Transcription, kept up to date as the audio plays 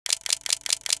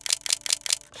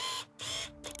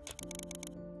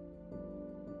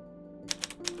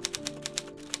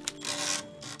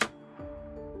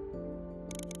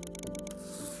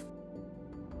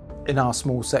In our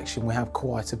small section, we have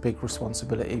quite a big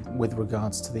responsibility with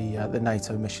regards to the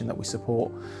NATO mission that we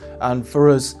support. And for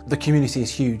us, the community is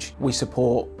huge. We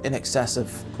support in excess of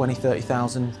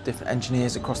 20–30,000 different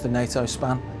engineers across the NATO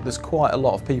span. There's quite a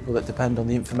lot of people that depend on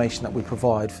the information that we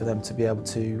provide for them to be able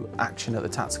to action at the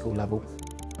tactical level.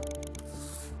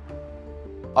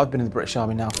 I've been in the British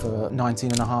Army now for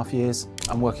 19.5 years.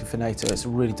 I'm working for NATO. It's a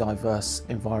really diverse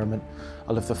environment.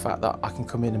 I love the fact that I can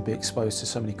come in and be exposed to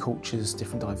so many cultures,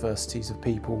 different diversities of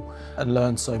people, and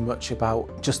learn so much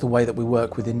about just the way that we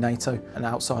work within NATO and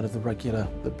outside of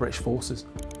the British forces.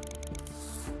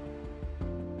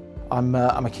 I'm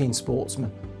a keen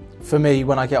sportsman. For me,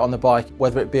 when I get on the bike,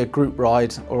 whether it be a group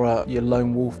ride or you're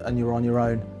lone wolf and you're on your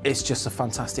own, it's just a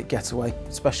fantastic getaway,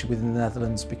 especially within the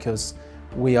Netherlands, because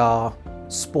we are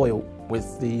spoilt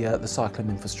with the cycling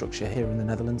infrastructure here in the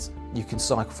Netherlands. You can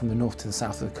cycle from the north to the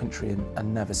south of the country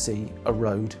and never see a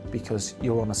road because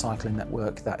you're on a cycling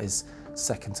network that is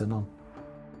second to none.